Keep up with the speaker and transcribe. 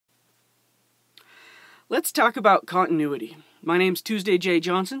Let's talk about continuity. My name's Tuesday J.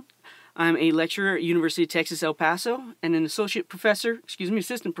 Johnson. I'm a lecturer at University of Texas, El Paso, and an assistant professor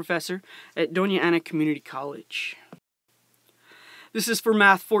at Doña Ana Community College. This is for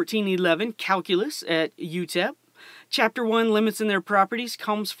Math 1411, Calculus at UTEP. Chapter 1, Limits and Their Properties,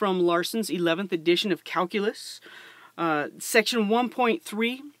 comes from Larson's 11th edition of Calculus. Section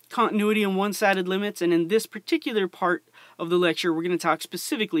 1.3, Continuity and One-Sided Limits, and in this particular part of the lecture, we're going to talk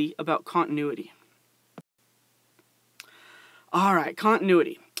specifically about continuity. Alright,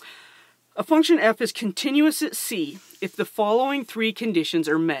 continuity. A function f is continuous at c if the following three conditions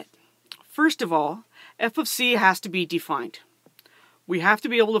are met. First of all, f of c has to be defined. We have to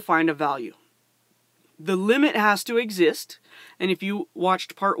be able to find a value. The limit has to exist, and if you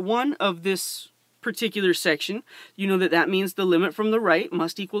watched part 1 of this particular section, you know that means the limit from the right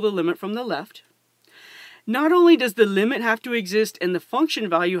must equal the limit from the left. Not only does the limit have to exist and the function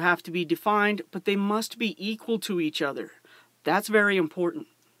value have to be defined, but they must be equal to each other. That's very important.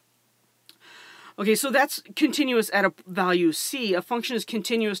 Okay, so that's continuous at a value c. A function is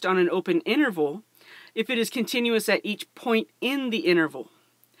continuous on an open interval if it is continuous at each point in the interval.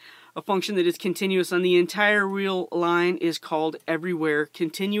 A function that is continuous on the entire real line is called everywhere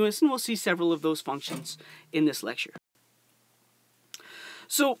continuous, and we'll see several of those functions in this lecture.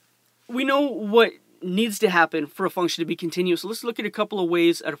 So we know what needs to happen for a function to be continuous. Let's look at a couple of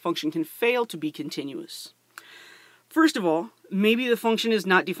ways that a function can fail to be continuous. First of all, maybe the function is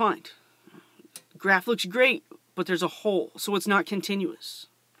not defined. Graph looks great, but there's a hole, so it's not continuous.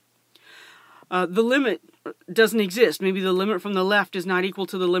 The limit doesn't exist. Maybe the limit from the left is not equal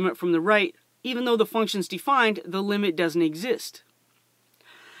to the limit from the right. Even though the function's defined, the limit doesn't exist.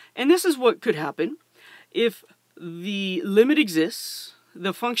 And this is what could happen if the limit exists,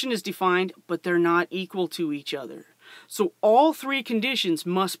 the function is defined, but they're not equal to each other. So all three conditions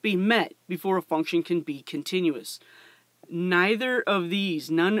must be met before a function can be continuous. None of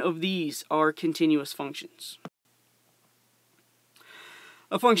these are continuous functions.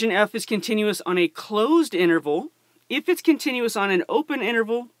 A function f is continuous on a closed interval if it's continuous on an open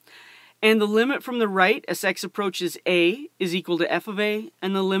interval and the limit from the right as x approaches a is equal to f of a,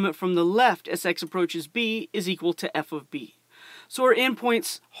 and the limit from the left as x approaches b is equal to f of b. So our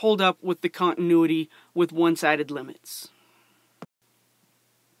endpoints hold up with the continuity with one-sided limits.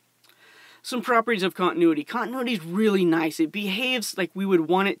 Some properties of continuity. Continuity is really nice. It behaves like we would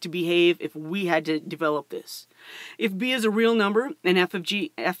want it to behave if we had to develop this. If b is a real number and f and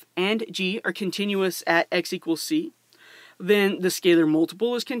g are continuous at x equals c, then the scalar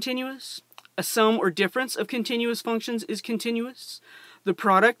multiple is continuous. A sum or difference of continuous functions is continuous. The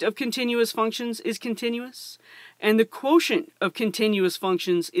product of continuous functions is continuous. And the quotient of continuous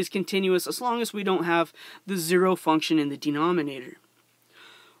functions is continuous as long as we don't have the zero function in the denominator.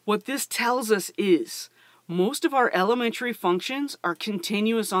 What this tells us is most of our elementary functions are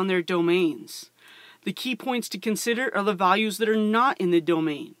continuous on their domains. The key points to consider are the values that are not in the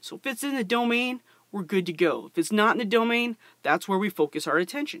domain. So if it's in the domain, we're good to go. If it's not in the domain, that's where we focus our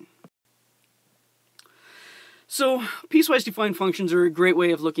attention. So piecewise defined functions are a great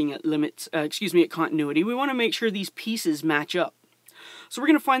way of looking at at continuity. We want to make sure these pieces match up. So we're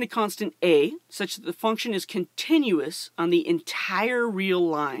going to find the constant a such that the function is continuous on the entire real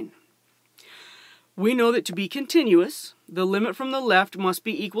line. We know that to be continuous, the limit from the left must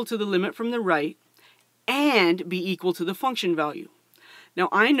be equal to the limit from the right and be equal to the function value. Now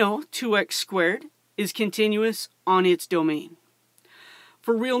I know 2x squared is continuous on its domain.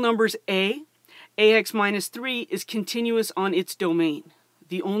 For real numbers ax minus 3 is continuous on its domain.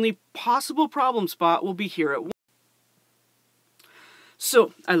 The only possible problem spot will be here at 1.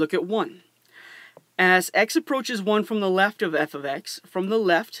 So I look at 1. As x approaches 1 from the left of f of x, from the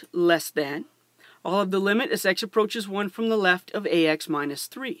left less than, I'll have the limit as x approaches 1 from the left of ax minus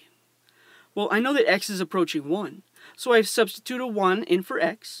 3. Well, I know that x is approaching 1, so I substitute a 1 in for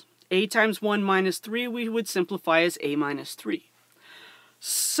x. A times 1 minus 3 we would simplify as a minus 3.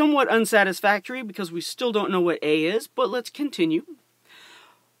 Somewhat unsatisfactory because we still don't know what a is, but let's continue.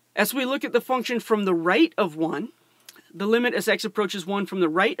 As we look at the function from the right of 1, the limit as x approaches 1 from the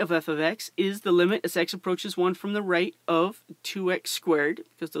right of f of x is the limit as x approaches 1 from the right of 2x squared,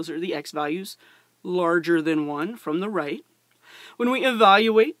 because those are the x values larger than 1 from the right. When we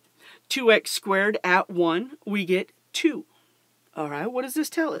evaluate 2x squared at 1, we get 2. Alright, what does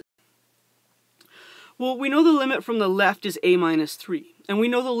this tell us? Well, we know the limit from the left is a minus 3, and we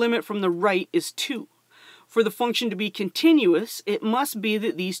know the limit from the right is 2. For the function to be continuous, it must be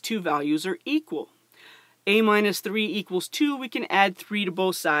that these two values are equal. A minus 3 equals 2, we can add 3 to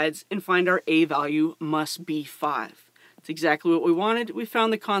both sides and find our a value must be 5. That's exactly what we wanted. We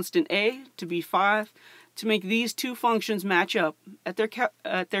found the constant a to be 5. to make these two functions match up at their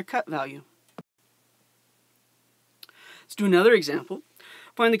cut value. Let's do another example.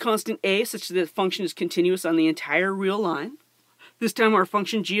 Find the constant a such that the function is continuous on the entire real line. This time our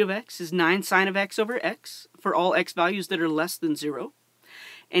function g of x is 9 sine of x over x for all x values that are less than 0,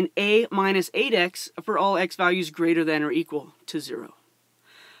 and a minus 8x for all x values greater than or equal to 0.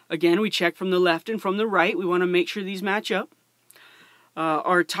 Again, we check from the left and from the right. We want to make sure these match up.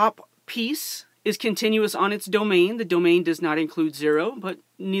 Our top piece is continuous on its domain. The domain does not include 0, but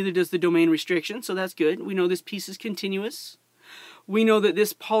neither does the domain restriction, so that's good. We know this piece is continuous. We know that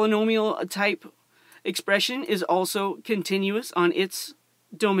this polynomial type expression is also continuous on its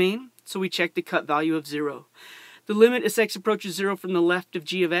domain, so we check the cut value of 0. The limit as x approaches 0 from the left of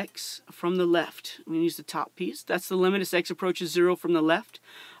g of x, from the left, we use the top piece. That's the limit as x approaches 0 from the left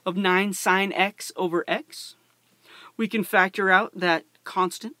of 9 sine x over x. We can factor out that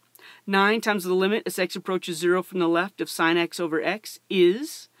constant. 9 times the limit as x approaches 0 from the left of sine x over x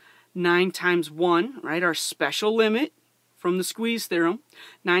is 9 times 1, right? Our special limit from the squeeze theorem.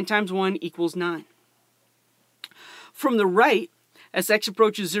 9 times 1 equals 9. From the right, as x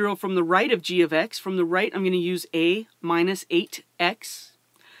approaches 0 from the right of g of x, from the right I'm going to use a minus 8x.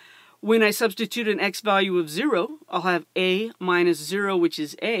 When I substitute an x value of 0, I'll have a minus 0, which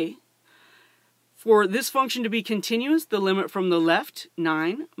is a. For this function to be continuous, the limit from the left,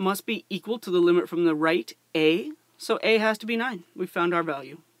 9, must be equal to the limit from the right, a. So a has to be 9. We found our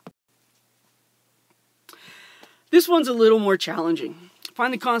value. This one's a little more challenging.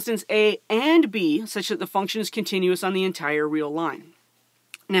 Find the constants a and b such that the function is continuous on the entire real line.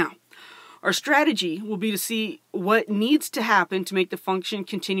 Now, our strategy will be to see what needs to happen to make the function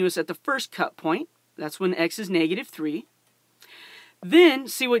continuous at the first cut point. That's when x is negative 3. Then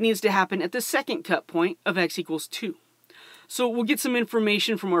see what needs to happen at the second cut point of x equals 2. So we'll get some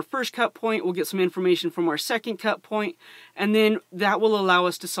information from our first cut point, we'll get some information from our second cut point, and then that will allow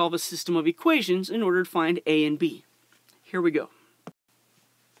us to solve a system of equations in order to find a and b. Here we go.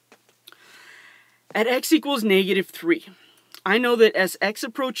 At x equals negative 3, I know that as x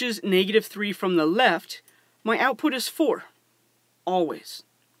approaches negative 3 from the left, my output is 4, always.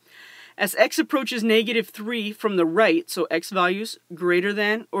 As x approaches negative 3 from the right, so x values greater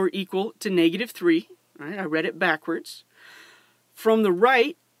than or equal to negative 3, right? I read it backwards. From the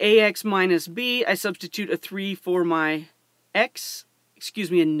right, ax minus b, I substitute a 3 for my x,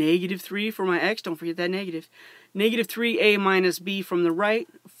 a negative 3 for my x, don't forget that negative. Negative 3a minus b from the right,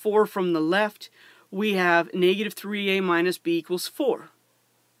 4 from the left. We have negative 3a minus b equals 4.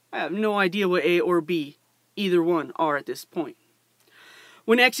 I have no idea what a or b, either one, are at this point.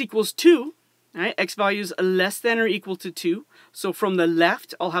 When x equals 2, right, x values less than or equal to 2, so from the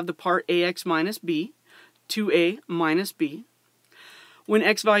left I'll have the part ax minus b, 2a minus b. When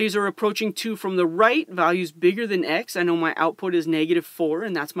x values are approaching 2 from the right, values bigger than x, I know my output is negative 4,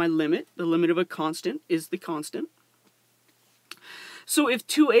 and that's my limit. The limit of a constant is the constant. So if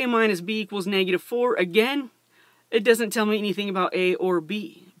 2a minus b equals negative 4, again, it doesn't tell me anything about a or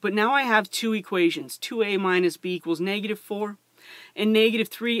b. But now I have two equations. 2a minus b equals negative 4, and negative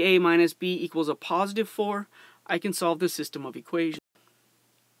 3a minus b equals a positive 4. I can solve the system of equations.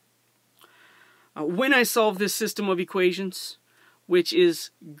 When I solve this system of equations, which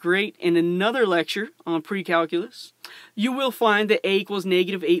is great in another lecture on pre-calculus, you will find that a equals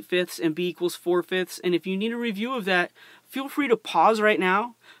negative 8/5 and b equals 4/5. And if you need a review of that, feel free to pause right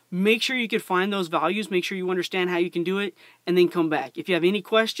now. Make sure you can find those values. Make sure you understand how you can do it, and then come back. If you have any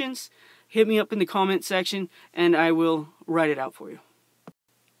questions, hit me up in the comment section, and I will write it out for you.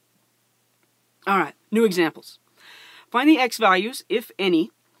 All right, new examples. Find the x values, if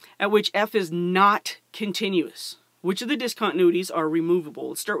any, at which f is not continuous. Which of the discontinuities are removable?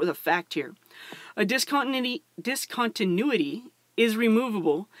 Let's start with a fact here. A discontinuity is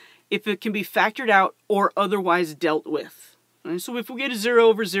removable if it can be factored out or otherwise dealt with. Right? So if we get a 0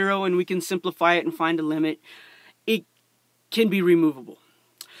 over 0 and we can simplify it and find a limit, it can be removable.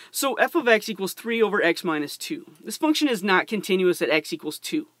 So f of x equals 3 over x minus 2. This function is not continuous at x equals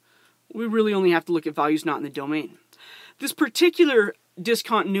 2. We really only have to look at values not in the domain. This particular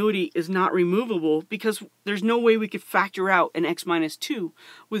discontinuity is not removable because there's no way we could factor out an x minus 2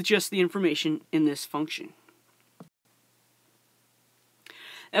 with just the information in this function.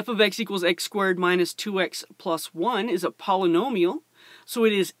 F of x equals x squared minus 2x plus 1 is a polynomial, so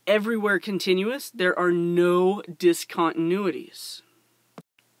it is everywhere continuous. There are no discontinuities.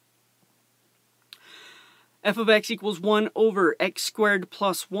 F of x equals 1 over x squared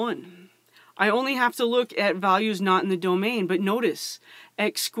plus 1. I only have to look at values not in the domain, but notice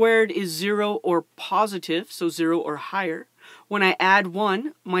x squared is 0 or positive, so 0 or higher. When I add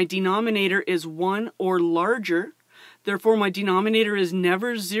 1, my denominator is 1 or larger. Therefore, my denominator is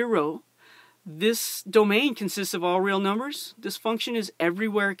never 0. This domain consists of all real numbers. This function is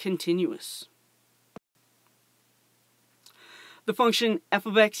everywhere continuous. The function f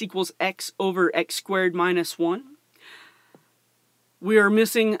of x equals x over x squared minus 1. We are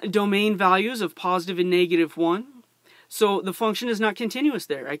missing domain values of positive and negative 1. So the function is not continuous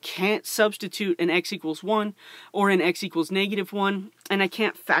there. I can't substitute an x equals 1 or an x equals negative 1, and I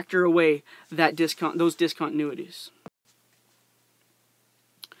can't factor away those discontinuities.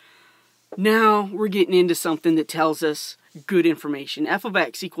 Now we're getting into something that tells us good information. F of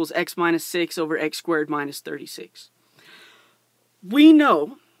x equals x minus 6 over x squared minus 36. We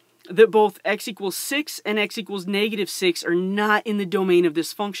know that both x equals 6 and x equals negative 6 are not in the domain of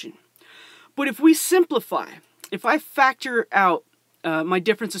this function. But if we simplify, if I factor out my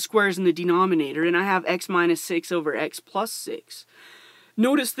difference of squares in the denominator and I have x minus 6 over x plus 6,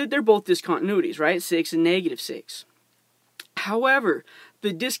 notice that they're both discontinuities, right? 6 and negative 6. However,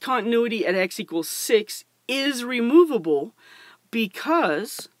 the discontinuity at x equals 6 is removable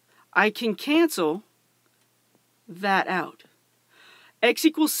because I can cancel that out. X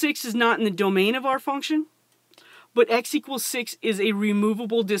equals 6 is not in the domain of our function, but x equals 6 is a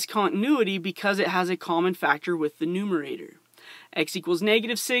removable discontinuity because it has a common factor with the numerator. X equals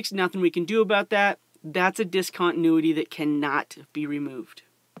negative 6, nothing we can do about that. That's a discontinuity that cannot be removed.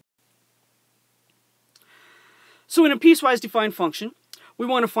 So in a piecewise defined function, we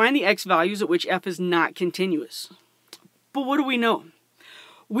want to find the x values at which f is not continuous. But what do we know?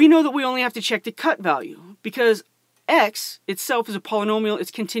 We know that we only have to check the cut value because x itself is a polynomial,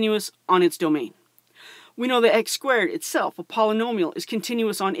 it's continuous on its domain. We know that x squared itself, a polynomial, is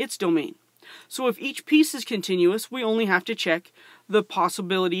continuous on its domain. So if each piece is continuous, we only have to check the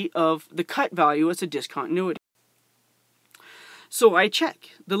possibility of the cut value as a discontinuity. So I check.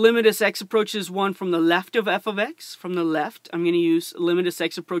 The limit as x approaches 1 from the left of f of x. From the left, I'm going to use limit as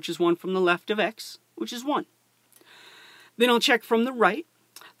x approaches 1 from the left of x, which is 1. Then I'll check from the right.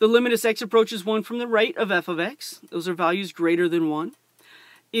 The limit as x approaches 1 from the right of f of x, those are values greater than 1,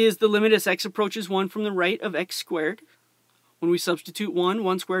 is the limit as x approaches 1 from the right of x squared. When we substitute 1,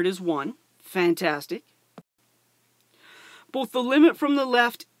 1 squared is 1. Fantastic. Both the limit from the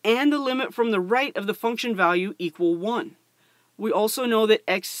left and the limit from the right of the function value equal 1. We also know that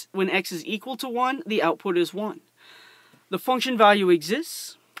when x is equal to 1, the output is 1. The function value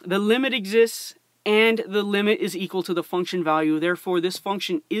exists, the limit exists, and the limit is equal to the function value. Therefore, this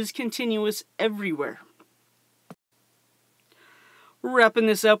function is continuous everywhere. We're wrapping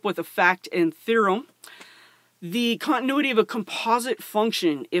this up with a fact and theorem. The continuity of a composite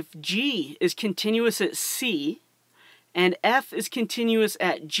function, if g is continuous at c and f is continuous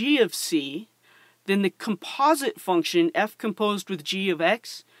at g of c, then the composite function f composed with g of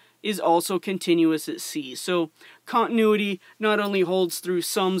x is also continuous at c. So continuity not only holds through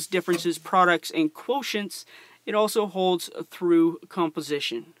sums, differences, products, and quotients, it also holds through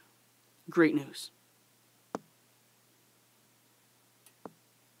composition. Great news.